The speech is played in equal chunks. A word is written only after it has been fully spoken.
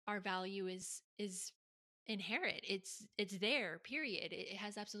our value is inherent. It's there, period. It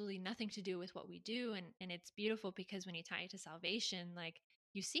has absolutely nothing to do with what we do. And it's beautiful because when you tie it to salvation, like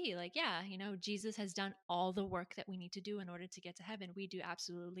you see, like, yeah, Jesus has done all the work that we need to do in order to get to heaven. We do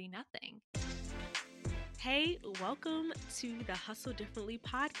absolutely nothing. Hey, welcome to the Hustle Differently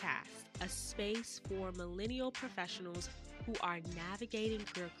podcast, a space for millennial professionals who are navigating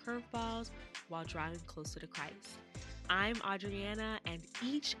career curveballs while driving closer to Christ. I'm Adriana, and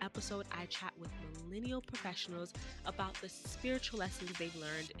each episode I chat with millennial professionals about the spiritual lessons they've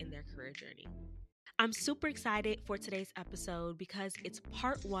learned in their career journey. I'm super excited for today's episode because it's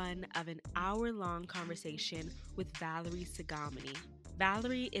part one of an hour-long conversation with Valerie Sigamini.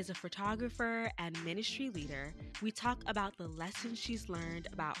 Valerie is a photographer and ministry leader. We talk about the lessons she's learned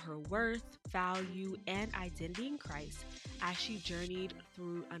about her worth, value, and identity in Christ as she journeyed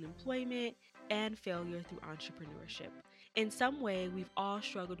through unemployment and failure through entrepreneurship. In some way, we've all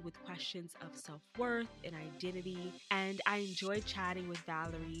struggled with questions of self-worth and identity, and I enjoyed chatting with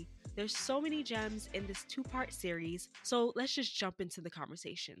Valerie. There's so many gems in this two-part series, so let's just jump into the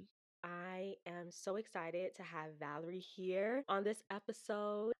conversation. I am so excited to have Valerie here on this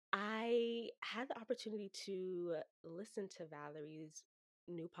episode. I had the opportunity to listen to Valerie's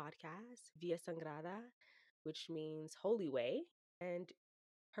new podcast, Via Sangrada, which means Holy Way. And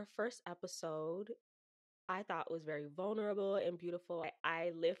her first episode I thought was very vulnerable and beautiful.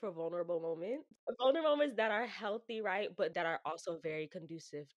 I live for vulnerable moments that are healthy, right? But that are also very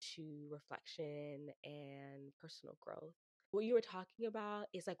conducive to reflection and personal growth. What you were talking about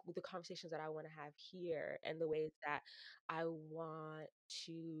is like the conversations that I want to have here and the ways that I want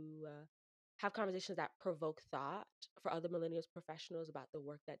to have conversations that provoke thought for other millennials professionals about the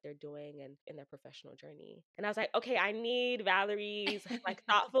work that they're doing and in their professional journey. And I was like, okay, I need Valerie's like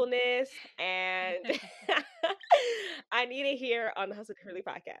thoughtfulness and I need it here on the Hustle Curly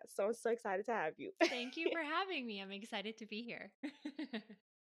podcast. So I'm so excited to have you. Thank you for having me. I'm excited to be here.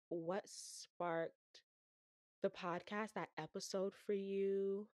 What sparked the podcast, that episode for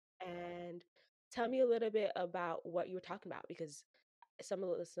you? And tell me a little bit about what you were talking about because some of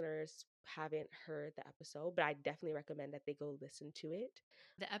the listeners haven't heard the episode, but I definitely recommend that they go listen to it.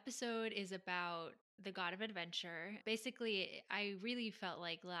 The episode is about the God of Adventure. Basically, I really felt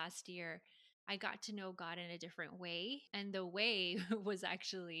like last year I got to know God in a different way. And the way was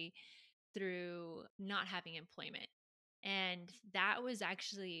actually through not having employment. And that was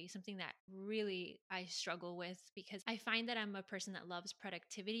actually something that really I struggle with because I find that I'm a person that loves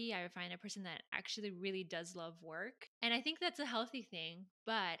productivity. I find a person that actually really does love work. And I think that's a healthy thing.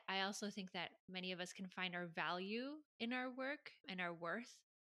 But I also think that many of us can find our value in our work and our worth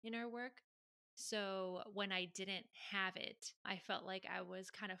in our work. So when I didn't have it, I felt like I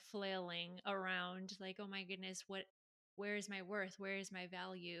was kind of flailing around like, oh my goodness, where is my worth? Where is my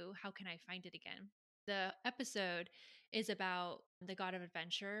value? How can I find it again? The episode is about the God of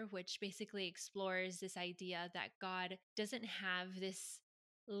Adventure, which basically explores this idea that God doesn't have this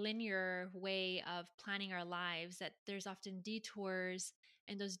linear way of planning our lives, that there's often detours,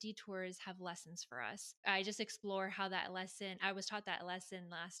 and those detours have lessons for us. I just explore how that lesson, I was taught that lesson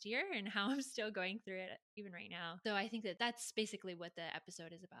last year and how I'm still going through it even right now. So I think that that's basically what the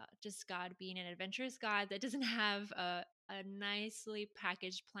episode is about. Just God being an adventurous God that doesn't have a nicely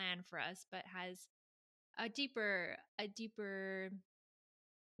packaged plan for us, but has a deeper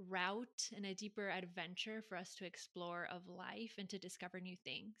route and a deeper adventure for us to explore of life and to discover new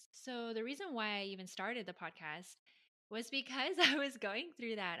things. So the reason why I even started the podcast was because I was going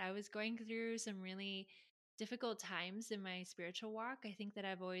through that. I was going through some really difficult times in my spiritual walk. I think that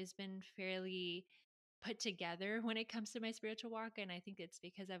I've always been fairly put together when it comes to my spiritual walk, and I think it's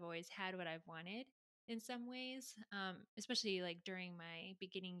because I've always had what I've wanted in some ways, especially like during my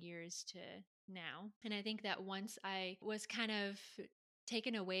beginning years to now. And I think that once I was kind of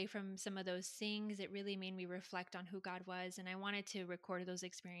taken away from some of those things, it really made me reflect on who God was, and I wanted to record those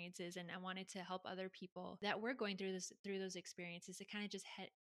experiences, and I wanted to help other people that were going through those experiences to kind of just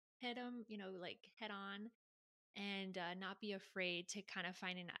hit them, like head on, and not be afraid to kind of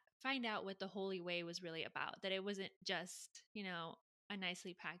find out what the holy way was really about, that it wasn't just a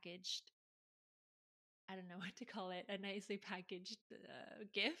nicely packaged, I don't know what to call it, a nicely packaged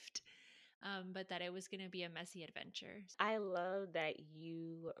gift, but that it was going to be a messy adventure. I love that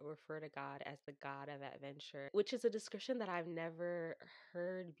you refer to God as the God of adventure, which is a description that I've never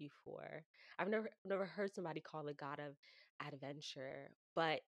heard before. I've never heard somebody call a God of adventure,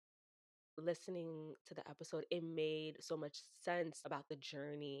 but listening to the episode, it made so much sense about the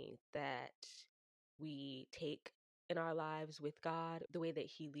journey that we take in our lives with God, the way that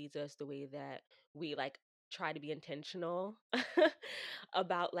He leads us, the way that we like try to be intentional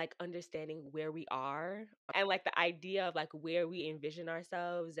about like understanding where we are and like the idea of like where we envision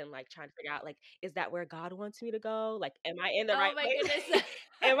ourselves and like trying to figure out like, is that where God wants me to go? Like, am I in the Oh right my goodness. place?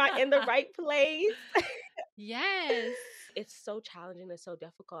 Am I in the right place? Yes. It's so challenging, it's so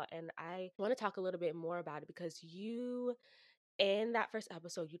difficult. And I want to talk a little bit more about it because you, in that first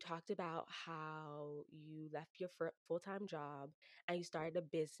episode, you talked about how you left your full-time job and you started a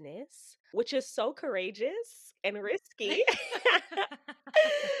business, which is so courageous and risky.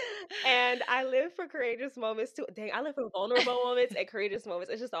 And I live for courageous moments too. Dang, I live for vulnerable moments and courageous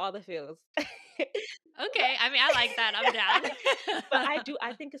moments. It's just all the feels. Okay, I mean, I like that. I'm down. But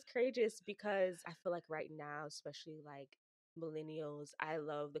I think it's courageous because I feel like right now, especially like millennials, I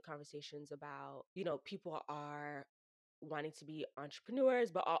love the conversations about, people are wanting to be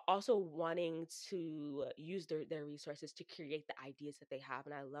entrepreneurs, but also wanting to use their resources to create the ideas that they have.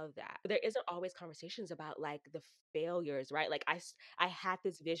 And I love that. But there isn't always conversations about like the failures, right? Like I had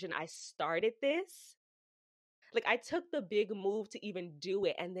this vision, I started this. Like I took the big move to even do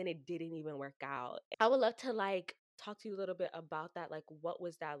it and then it didn't even work out. I would love to like talk to you a little bit about that. Like what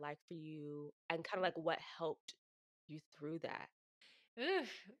was that like for you and kind of like what helped you through that? Oof,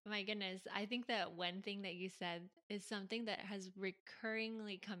 my goodness. I think that one thing that you said is something that has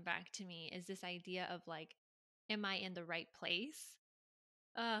recurringly come back to me is this idea of like, am I in the right place?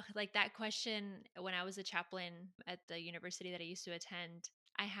 Like that question when I was a chaplain at the university that I used to attend,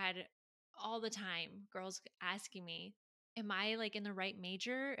 I had all the time girls asking me, am I like in the right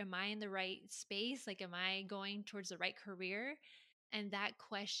major? Am I in the right space? Like, am I going towards the right career? And that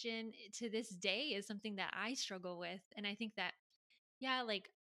question to this day is something that I struggle with. And I think that, yeah, like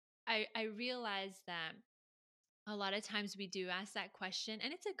I realize that a lot of times we do ask that question,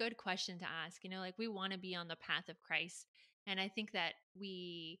 and it's a good question to ask, like we want to be on the path of Christ. And I think that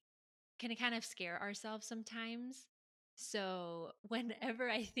we can kind of scare ourselves sometimes. So, whenever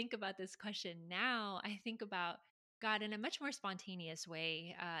I think about this question now, I think about God in a much more spontaneous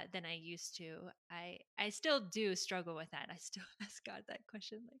way than I used to. I still do struggle with that. I still ask God that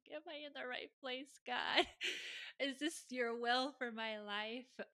question, like, "Am I in the right place, God? Is this your will for my life?"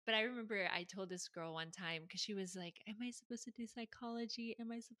 But I remember I told this girl one time because she was like, "Am I supposed to do psychology?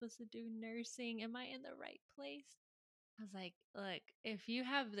 Am I supposed to do nursing? Am I in the right place?" I was like, look, if you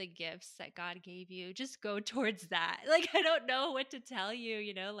have the gifts that God gave you, just go towards that. Like, I don't know what to tell you,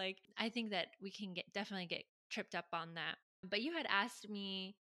 like I think that we can definitely get tripped up on that. But you had asked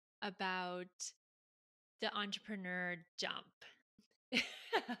me about the entrepreneur jump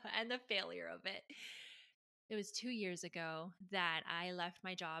and the failure of it. It was 2 years ago that I left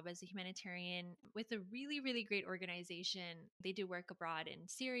my job as a humanitarian with a really, really great organization. They do work abroad in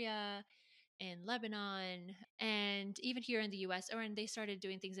Syria, in Lebanon, and even here in the US, and they started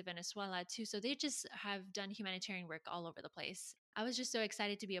doing things in Venezuela too. So they just have done humanitarian work all over the place. I was just so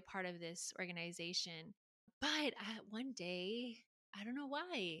excited to be a part of this organization. But one day, I don't know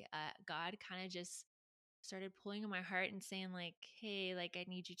why, God kind of just started pulling on my heart and saying, like, hey, like, I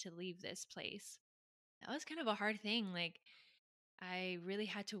need you to leave this place. That was kind of a hard thing. Like, I really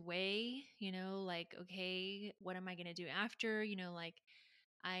had to weigh, like, okay, what am I going to do after? Like,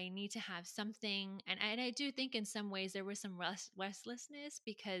 I need to have something. And I do think in some ways there was some restlessness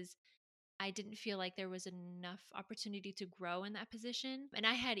because I didn't feel like there was enough opportunity to grow in that position. And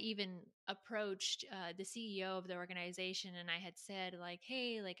I had even approached the CEO of the organization and I had said, like,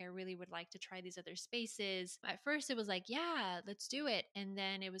 hey, like, I really would like to try these other spaces. At first, it was like, yeah, let's do it. And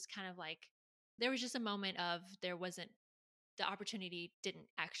then it was kind of like, there was just a moment of there wasn't, the opportunity didn't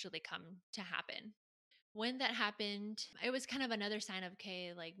actually come to happen. When that happened, it was kind of another sign of,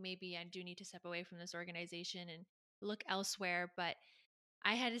 okay, like maybe I do need to step away from this organization and look elsewhere. But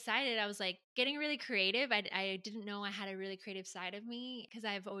I had decided, I was like getting really creative. I didn't know I had a really creative side of me because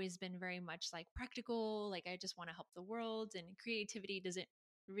I've always been very much like practical. Like I just want to help the world, and creativity doesn't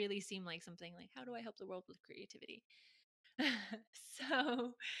really seem like something like, how do I help the world with creativity?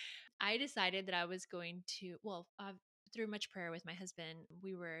 So I decided that I was going to, well, through much prayer with my husband,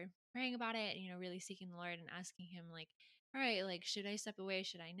 we were praying about it, really seeking the Lord and asking Him, like, all right, like, should I step away?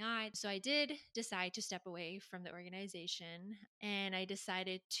 Should I not? So I did decide to step away from the organization and I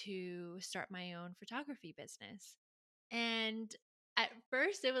decided to start my own photography business. And at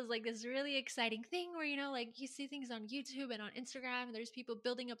first, it was like this really exciting thing where, like you see things on YouTube and on Instagram, and there's people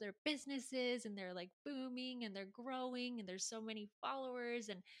building up their businesses and they're like booming and they're growing and there's so many followers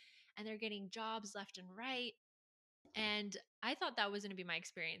and they're getting jobs left and right. And I thought that was going to be my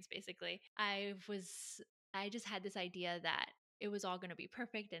experience basically. I just had this idea that it was all going to be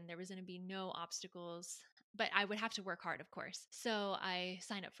perfect and there was going to be no obstacles. but I would have to work hard, of course. So I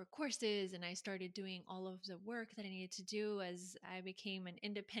signed up for courses and I started doing all of the work that I needed to do as I became an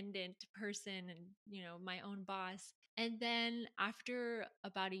independent person and, my own boss. And then after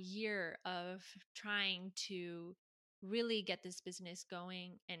about a year of trying to really get this business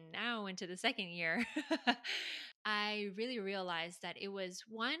going, and now into the second year, I really realized that it was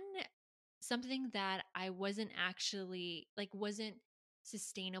one, something that I wasn't actually like, wasn't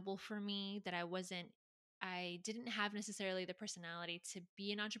sustainable for me, that I didn't have necessarily the personality to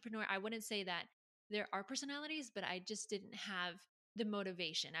be an entrepreneur. I wouldn't say that there are personalities, but I just didn't have the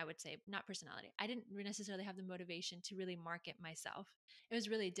motivation. I would say, not personality. I didn't necessarily have the motivation to really market myself. It was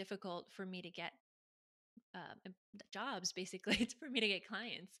really difficult for me to get jobs, basically, for me to get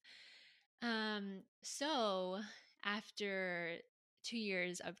clients. So after 2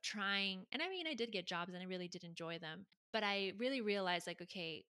 years of trying, and I mean, I did get jobs and I really did enjoy them, but I really realized, like,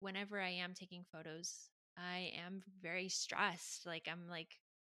 okay, whenever I am taking photos, I am very stressed. Like, I'm like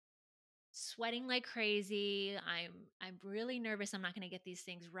sweating like crazy. I'm really nervous I'm not going to get these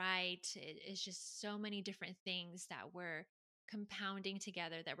things right. It's just so many different things that were compounding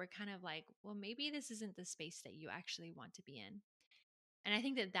together that were kind of like, well, maybe this isn't the space that you actually want to be in. And I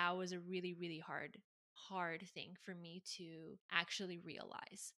think that that was a really, really hard thing for me to actually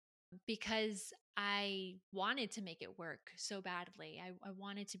realize, because I wanted to make it work so badly. I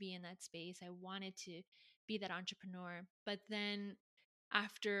wanted to be in that space. I wanted to be that entrepreneur. But then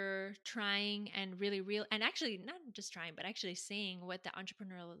after trying and really real, and actually not just trying, but actually seeing what the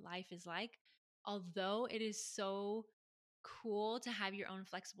entrepreneurial life is like, although it is so cool to have your own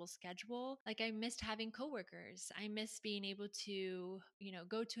flexible schedule. Like, I missed having coworkers. I miss being able to,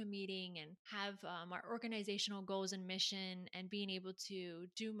 go to a meeting and have our organizational goals and mission, and being able to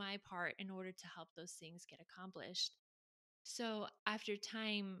do my part in order to help those things get accomplished. So after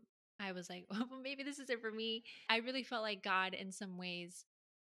time, I was like, well, maybe this isn't for me. I really felt like God, in some ways,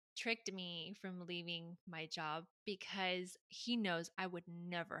 tricked me from leaving my job, because he knows I would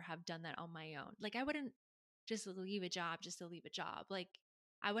never have done that on my own. Like, I wouldn't just leave a job just to leave a job. Like,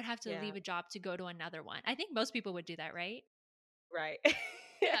 I would have to Yeah, leave a job to go to another one. I think most people would do that, right? right.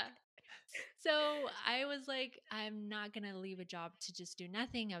 Yeah. So I was like, I'm not going to leave a job to just do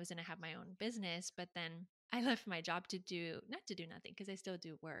nothing. I was going to have my own business. But then I left my job to do, not to do nothing, because I still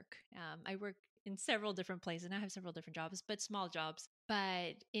do work. I work in several different places and I have several different jobs, but small jobs.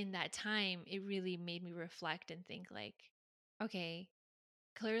 But in that time, it really made me reflect and think, like, okay,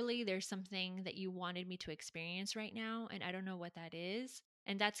 clearly there's something that you wanted me to experience right now. And I don't know what that is.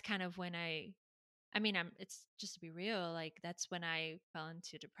 And that's kind of when I mean, it's just to be real, like, that's when I fell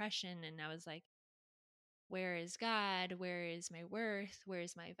into depression, and I was like, where is God? Where is my worth? Where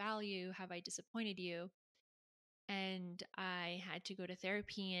is my value? Have I disappointed you? And I had to go to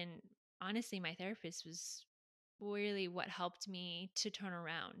therapy. And honestly, my therapist was really what helped me to turn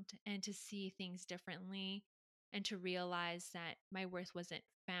around and to see things differently, and to realize that my worth wasn't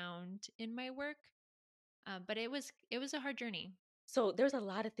found in my work. But it was a hard journey. So there's a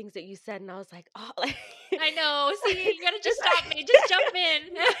lot of things that you said, and I was like, oh, like, I know. See, you gotta just it's stop like, me. Just jump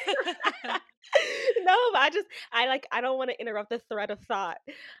in. no, but I don't want to interrupt the thread of thought.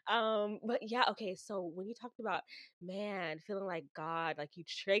 But yeah, okay. So when you talked about, man, feeling like God, like you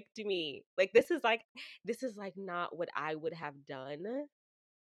tricked me, like this is like not what I would have done.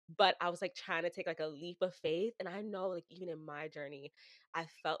 But I was like trying to take like a leap of faith, and I know like even in my journey, I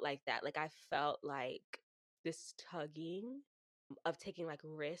felt like that. Like I felt like this tugging of taking like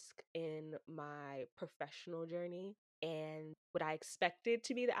risk in my professional journey, and what I expected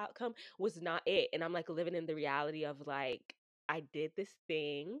to be the outcome was not it. And I'm like living in the reality of like I did this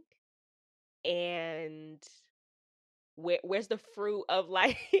thing, and where's the fruit of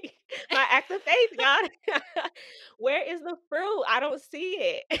like my act of faith, God? Where is the fruit? I don't see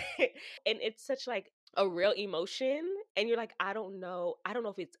it. And it's such like a real emotion, and you're like, I don't know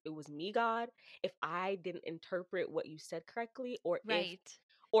if it was me, God, if I didn't interpret what you said correctly, Right.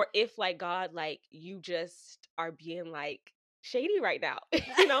 or if like God, like you just are being like shady right now,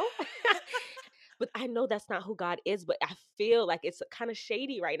 you know? But I know that's not who God is, but I feel like it's kind of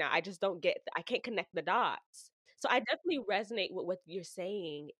shady right now. I just don't get, I can't connect the dots. So I definitely resonate with what you're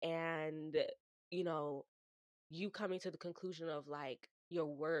saying. And, you know, you coming to the conclusion of like your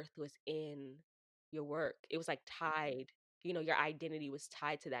worth was in your work. It was like tied, your identity was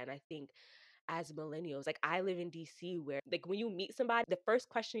tied to that. And I think as millennials, like I live in DC where like when you meet somebody, the first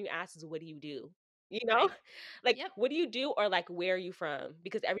question you ask is, what do you do? you know? Right. Like, Yep. what do you do or, like, where are you from?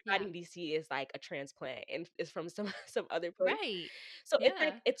 Because everybody Yeah. in DC is, like, a transplant and is from some some other place. Right. So it's,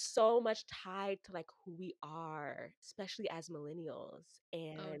 like, Yeah. it's so much tied to, like, who we are, especially as millennials,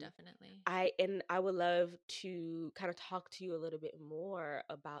 Oh, and definitely. I would love to kinda talk to you a little bit more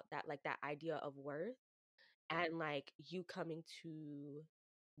about that, like, that idea of worth and, like, you coming to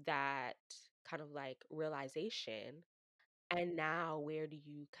that kind of, like, realization, and now where do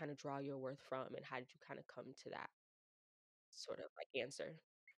you kinda draw your worth from, and how did you kinda come to that sort of, like, answer?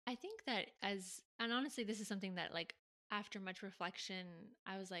 I think that and honestly, this is something that, like, after much reflection,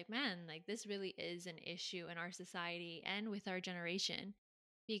 I was like, man, like, this really is an issue in our society and with our generation.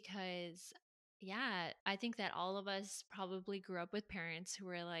 Because, yeah, I think that all of us probably grew up with parents who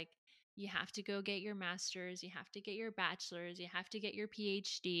were like, you have to go get your master's, you have to get your bachelor's, you have to get your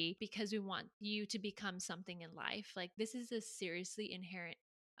PhD because we want you to become something in life. Like, this is a seriously inherent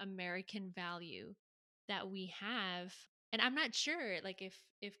American value that we have. And I'm not sure, like,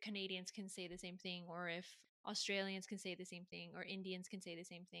 if Canadians can say the same thing, or if Australians can say the same thing, or Indians can say the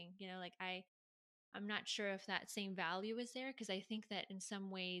same thing. Like, I'm not sure if that same value is there, because I think that in some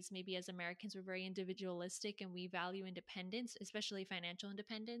ways, maybe as Americans, we're very individualistic and we value independence, especially financial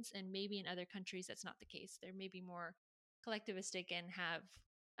independence. And maybe in other countries, that's not the case. They're maybe more collectivistic and have,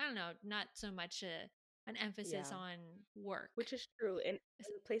 I don't know, not so much an emphasis Yeah. on work. Which is true, and in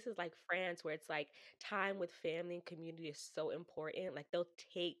places like France where it's like time with family and community is so important, like, they'll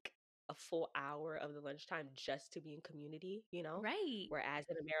take a full hour of the lunchtime just to be in community, you know? Right. Whereas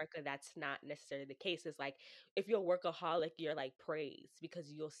in America, that's not necessarily the case. It's like if you're a workaholic, you're, like, praised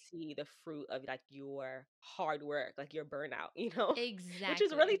because you'll see the fruit of, like, your hard work, like, your burnout, you know? Which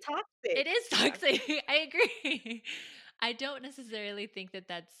is really Exactly. toxic. It is Yeah. toxic. I agree. I don't necessarily think that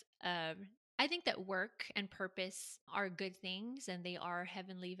that's I think that work and purpose are good things and they are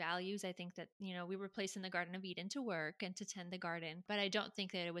heavenly values. I think that, we were placed in the Garden of Eden to work and to tend the garden, but I don't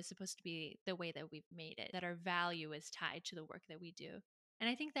think that it was supposed to be the way that we've made it, that our value is tied to the work that we do. And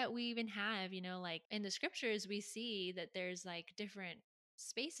I think that we even have, like in the scriptures, we see that there's like different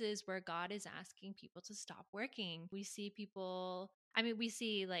spaces where God is asking people to stop working. We see people, I mean, we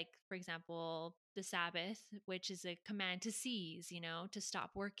see, like, for example, the Sabbath, which is a command to cease, to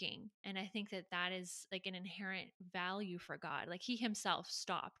stop working. And I think that that is like an inherent value for God. Like, he himself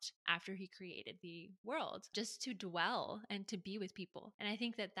stopped after he created the world just to dwell and to be with people. And I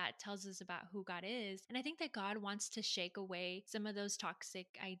think that that tells us about who God is. And I think that God wants to shake away some of those toxic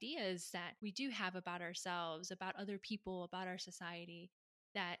ideas that we do have about ourselves, about other people, about our society,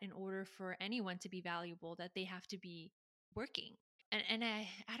 that in order for anyone to be valuable, that they have to be working. And I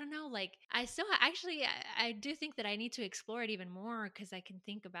don't know, like, I still actually I do think that I need to explore it even more, because I can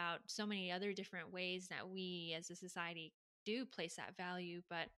think about so many other different ways that we as a society do place that value.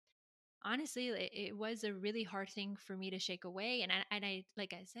 But honestly, it was a really hard thing for me to shake away. And I,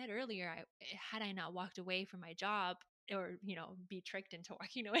 like I said earlier, had I not walked away from my job, or be tricked into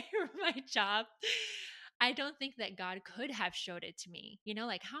walking away from my job, I don't think that God could have showed it to me.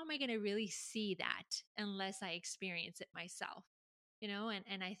 Like, how am I going to really see that unless I experience it myself?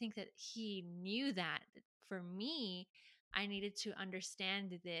 And I think that he knew that for me, I needed to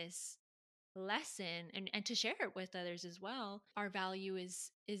understand this lesson, and to share it with others as well. Our value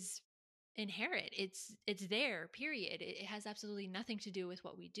is inherent. It's there, period. It has absolutely nothing to do with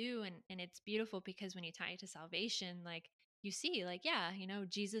what we do. And it's beautiful, because when you tie it to salvation, like, you see, like, yeah,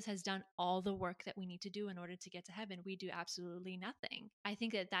 Jesus has done all the work that we need to do in order to get to heaven. We do absolutely nothing. I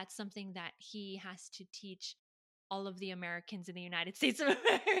think that that's something that he has to teach all of the Americans in the United States of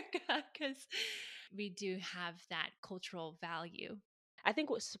America, because we do have that cultural value. I think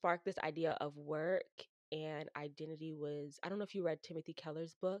what sparked this idea of work and identity was I don't know if you read Timothy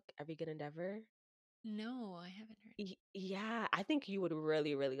Keller's book, Every Good Endeavor? No, I haven't heard. Yeah, I think you would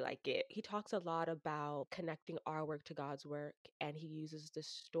really, really like it. He talks a lot about connecting our work to God's work, and he uses the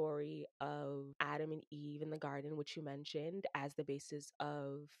story of Adam and Eve in the garden, which you mentioned, as the basis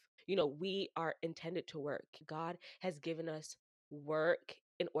of, we are intended to work. God has given us work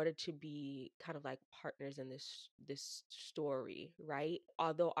in order to be kind of like partners in this story, right?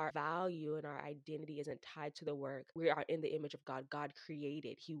 Although our value and our identity isn't tied to the work, we are in the image of God. God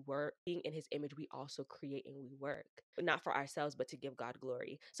created, he worked. Being in his image, we also create and we work, but not for ourselves, but to give God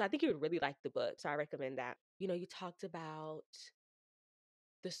glory. So I think you would really like the book, so I recommend that. You talked about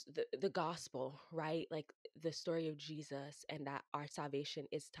the gospel, right? Like the story of Jesus, and that our salvation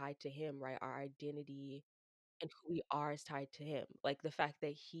is tied to him, right? Our identity and who we are is tied to him. Like the fact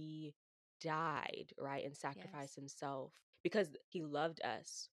that he died, right, and Yes. sacrificed himself because he loved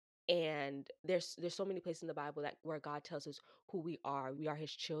us. And there's so many places in the Bible that where God tells us who we are. We are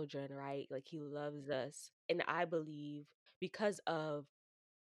his children, right? Like he loves us. And I believe because of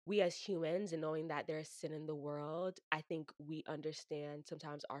we as humans and knowing that there's sin in the world, I think we understand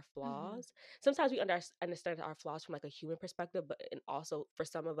sometimes our Mhm. flaws. Sometimes we understand our flaws from like a human perspective, but and also for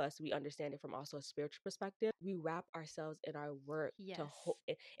some of us, we understand it from also a spiritual perspective. We wrap ourselves in our work to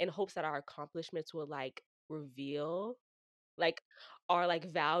Yes. in hopes that our accomplishments will like reveal like our like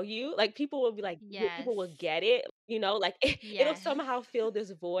value. Like people will be like, Yes. people will get it, like it'll Yes. somehow fill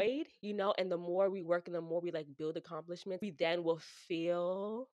this void, and the more we work and the more we like build accomplishments, we then will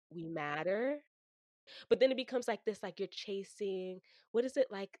feel we matter. But then it becomes like this, like you're chasing, what is it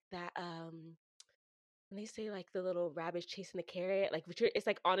like that when they say like the little rabbit's chasing the carrot, like but it's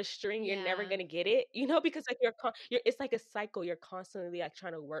like on a string, you're never Yeah. gonna get it, because like you're it's like a cycle. You're constantly like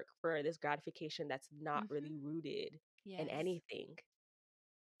trying to work for this gratification that's not Mhm. really rooted in Yes. anything.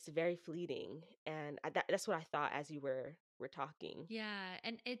 It's very fleeting, and that's what I thought as you were talking. Yeah,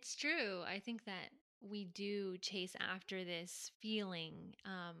 and it's true. I think that we do chase after this feeling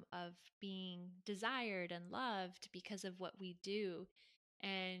of being desired and loved because of what we do.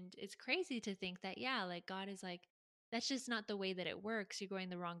 And it's crazy to think that, yeah, like God is like, that's just not the way that it works. You're going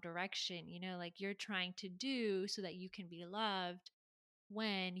the wrong direction. Like you're trying to do so that you can be loved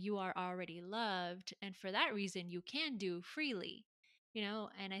when you are already loved. And for that reason, you can do freely.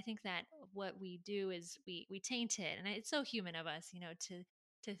 And I think that what we do is we taint it, and it's so human of us,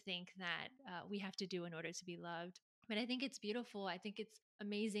 to think that we have to do in order to be loved. But I think it's beautiful. I think it's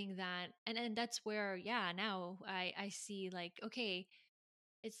amazing that, and that's where, yeah, now I see like, okay,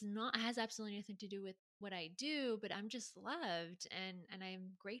 it's not, it has absolutely nothing to do with what I do, but I'm just loved, and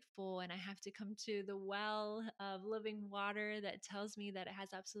I'm grateful, and I have to come to the well of living water that tells me that it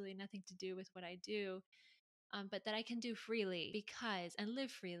has absolutely nothing to do with what I do, but that I can do freely because and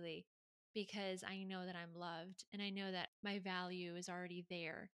live freely because I know that I'm loved and I know that my value is already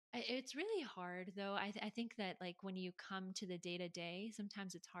there. It's really hard though. I think that like when you come to the day to day,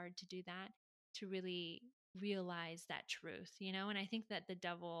 sometimes it's hard to do that, to really realize that truth, and I think that the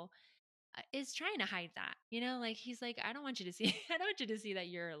devil is trying to hide that, like he's like, I don't want you to see, I don't want you to see that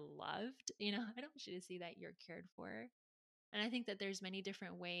you're loved, I don't want you to see that you're cared for. And I think that there's many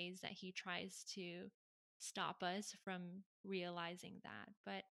different ways that he tries to stop us from realizing that.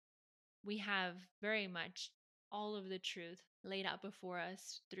 But we have very much all of the truth laid out before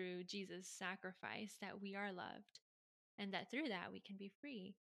us through Jesus' sacrifice, that we are loved and that through that we can be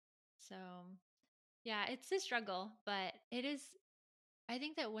free. So, yeah, it's a struggle, but it is, I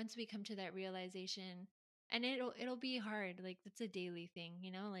think that once we come to that realization, and it'll be hard, like it's a daily thing,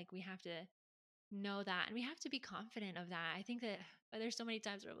 like we have to know that, and we have to be confident of that. I think that there's so many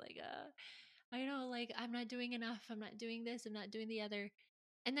times where I'm like, I know, like I'm not doing enough, I'm not doing this, I'm not doing the other.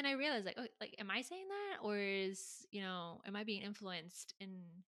 And then I realize like, oh, like am I saying that, or is, am I being influenced in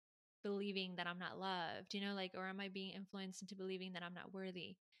believing that I'm not loved, like, or am I being influenced into believing that I'm not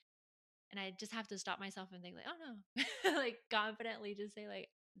worthy? And I just have to stop myself and think like, oh no, like confidently just say like,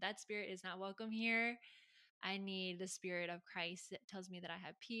 that spirit is not welcome here. I need the spirit of Christ that tells me that I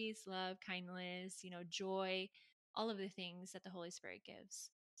have peace, love, kindness, joy, all of the things that the Holy Spirit gives.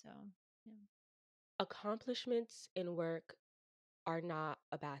 So, yeah. Accomplishments in work are not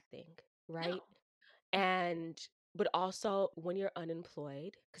a bad thing, right? No. And but also when you're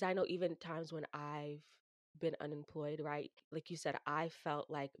unemployed, because I know even times when I've been unemployed, right? Like you said, I felt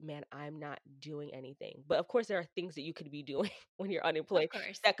like, man, I'm not doing anything. But of course, there are things that you could be doing when you're Of unemployed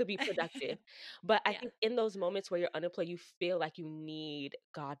course. that could be productive. But I Yeah. think in those moments where you're unemployed, you feel like you need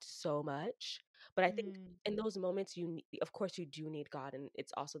God so much. But I think Mm, in those moments, of course, you do need God, and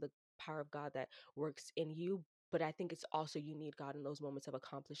it's also the power of God that works in you. But I think it's also you need God in those moments of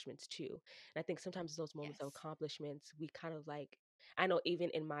accomplishments too. And I think sometimes those moments of yes. accomplishments, we kind of like, I know even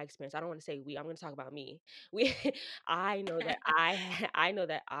in my experience, I don't want to say we, I'm going to talk about me. We, I know that I know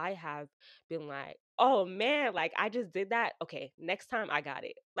that I have been like, oh man, like I just did that. Okay, next time I got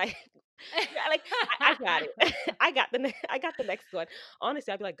it. Like, yeah, like I got it. I got the next one.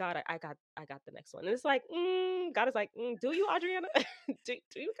 Honestly, I'd be like, God, I got the next one. And it's like, God is like, do you, Adriana? Do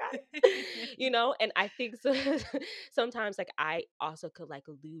you got it? And I think so, sometimes like I also could like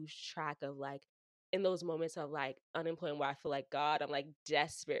lose track of like in those moments of like unemployment where I feel like, God, I'm like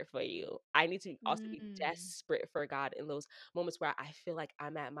desperate for you. I need to also be Mm, desperate for God in those moments where I feel like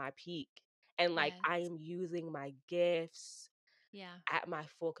I'm at my peak and like I yes. am using my gifts Yeah. at my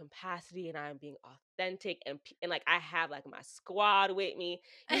full capacity and I'm being authentic and like I have like my squad with me,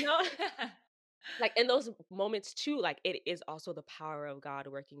 you know? Like, in those moments too, like, it is also the power of God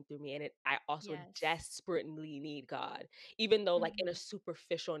working through me, and I also Yes. desperately need God, even though, like, in a Mhm.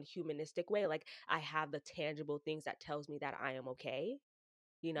 superficial and humanistic way, like, I have the tangible things that tells me that I am okay,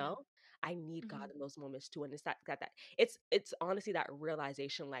 you Yeah. know? I need God Mhm. in those moments too, and it's that it's honestly that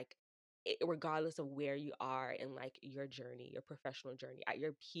realization, like, regardless of where you are in, like, your journey, your professional journey, at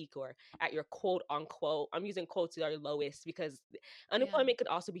your peak or at your quote unquote, I'm using quotes that are lowest because Yeah. unemployment could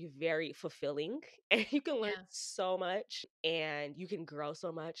also be very fulfilling and you can learn Yeah. so much and you can grow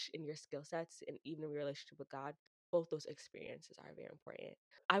so much in your skill sets and even in your relationship with God. Both those experiences are very important.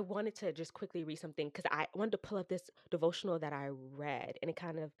 I wanted to just quickly read something because I wanted to pull up this devotional that I read and it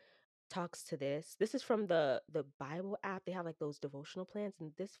kind of talks to this. This is from the Bible app. They have like those devotional plans,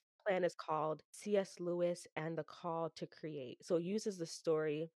 and this plan is called C.S. Lewis and the Call to Create. So it uses the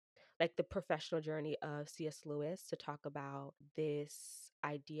story, like the professional journey of C.S. Lewis, to talk about this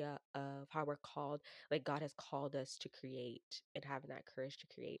idea of how we're called, like God has called us to create and having that courage to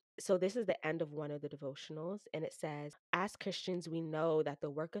create. So this is the end of one of the devotionals, and it says, as Christians, we know that the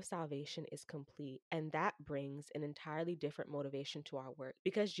work of salvation is complete, and that brings an entirely different motivation to our work.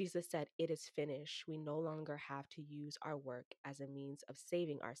 Because Jesus said, it is finished, we no longer have to use our work as a means of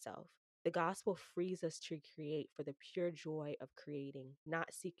saving ourselves. The gospel frees us to create for the pure joy of creating,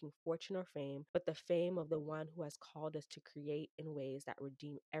 not seeking fortune or fame, but the fame of the one who has called us to create in ways that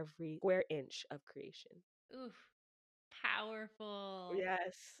redeem every square inch of creation. Oof. Powerful.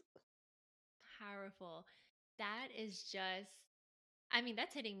 Yes. Powerful. That is just I mean,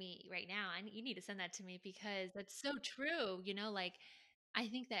 that's hitting me right now. And you need to send that to me because that's so true. Like I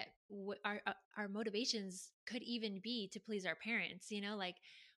think that our motivations could even be to please our parents. Like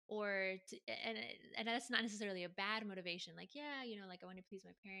or to, and that's not necessarily a bad motivation. Like yeah, like I want to please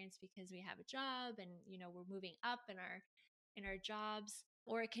my parents because we have a job and we're moving up in our jobs.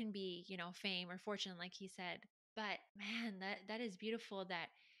 Or it can be fame or fortune, like he said. But man, that is beautiful that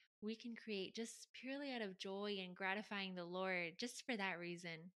we can create just purely out of joy and gratifying the Lord just for that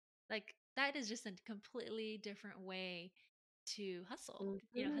reason. Like that is just a completely different way to hustle,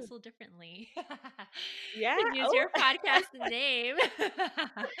 Mhm. hustle differently. Yeah. To use Oh, your podcast name.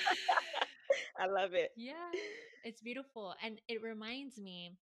 I love it. Yeah, it's beautiful. And it reminds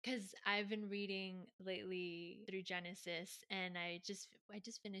me because I've been reading lately through Genesis and I just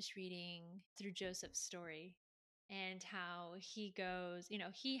finished reading through Joseph's story and how he goes,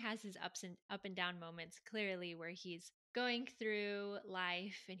 he has his up and down moments clearly where he's going through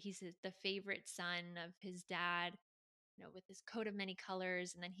life and he's the favorite son of his dad, with his coat of many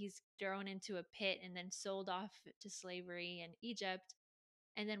colors, and then he's thrown into a pit and then sold off to slavery in Egypt.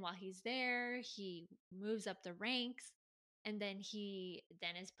 And then while he's there, he moves up the ranks and then he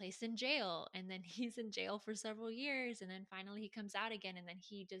then is placed in jail and then he's in jail for several years and then finally he comes out again and then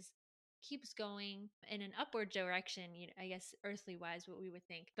he just keeps going in an upward direction, I guess earthly wise what we would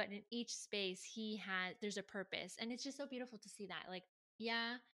think. But in each space there's a purpose and it's just so beautiful to see that. Like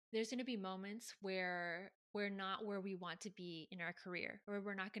yeah, there's going to be moments where we're not where we want to be in our career or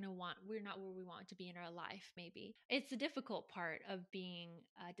we're not where we want to be in our life. Maybe it's the difficult part of being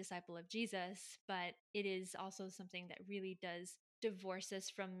a disciple of Jesus, but it is also something that really does divorce us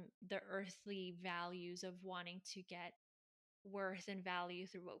from the earthly values of wanting to get worth and value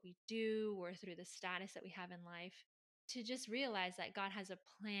through what we do or through the status that we have in life, to just realize that God has a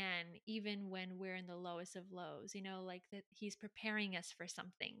plan even when we're in the lowest of lows, like that He's preparing us for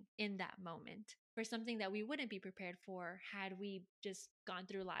something in that moment, for something that we wouldn't be prepared for had we just gone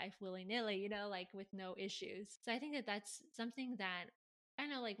through life willy nilly, like with no issues. So I think that that's something that I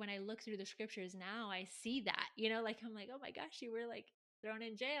don't know, like when I look through the scriptures now, I see that, like I'm like, oh my gosh, you were like thrown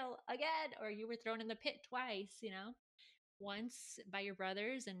in jail again, or you were thrown in the pit twice. Once by your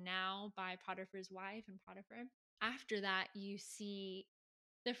brothers and now by Potiphar's wife and Potiphar. After that, you see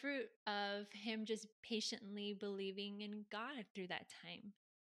the fruit of him just patiently believing in God through that time.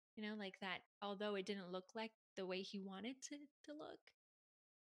 Like that, although it didn't look like the way he wanted to look,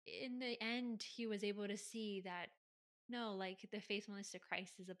 in the end, he was able to see that no, like the faithfulness to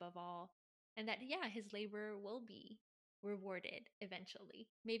Christ is above all. And that, yeah, his labor will be rewarded eventually.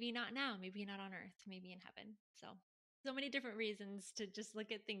 Maybe not now, maybe not on earth, maybe in heaven. So many different reasons to just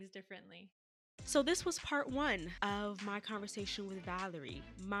look at things differently. So, this was part one of my conversation with Valerie.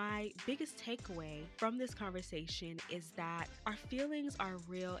 My biggest takeaway from this conversation is that our feelings are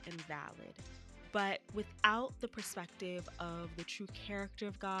real and valid, but without the perspective of the true character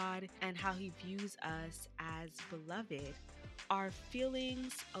of God and how He views us as beloved, our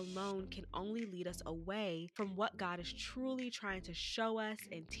feelings alone can only lead us away from what God is truly trying to show us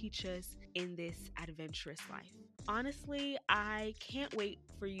and teach us in this adventurous life. Honestly, I can't wait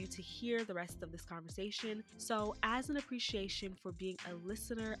for you to hear the rest of this conversation. So, as an appreciation for being a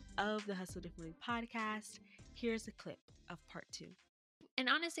listener of the Hustle Differently podcast, here's a clip of part 2. And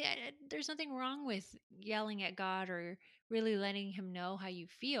honestly, there's nothing wrong with yelling at God or really letting him know how you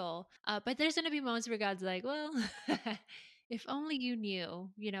feel. But there's going to be moments where God's like, well, if only you knew,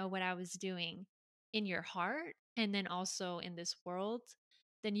 what I was doing in your heart and then also in this world,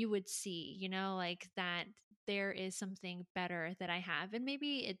 then you would see, like that there is something better that I have. And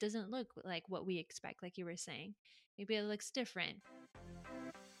maybe it doesn't look like what we expect, like you were saying. Maybe it looks different.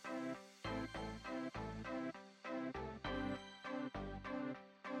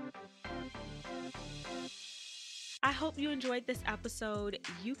 I hope you enjoyed this episode.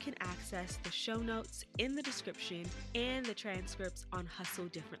 You can access the show notes in the description and the transcripts on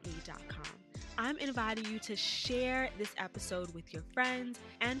hustledifferently.com. I'm inviting you to share this episode with your friends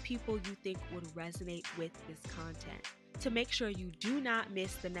and people you think would resonate with this content. To make sure you do not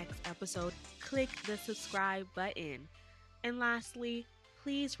miss the next episode, click the subscribe button. And lastly,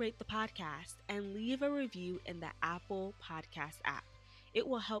 please rate the podcast and leave a review in the Apple Podcast app. It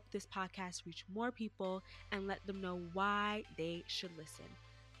will help this podcast reach more people and let them know why they should listen.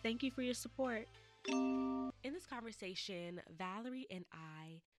 Thank you for your support. In this conversation, Valerie and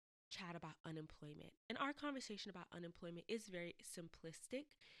I chat about unemployment. And our conversation about unemployment is very simplistic.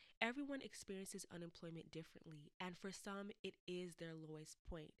 Everyone experiences unemployment differently, and for some, it is their lowest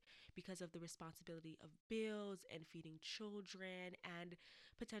point because of the responsibility of bills and feeding children and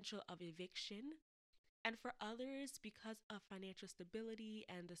potential of eviction. And for others, because of financial stability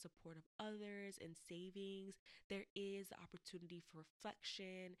and the support of others and savings, there is the opportunity for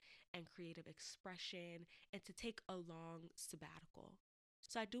reflection and creative expression and to take a long sabbatical.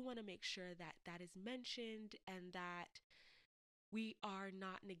 So I do want to make sure that that is mentioned and that we are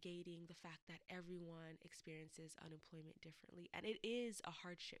not negating the fact that everyone experiences unemployment differently. And it is a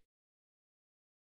hardship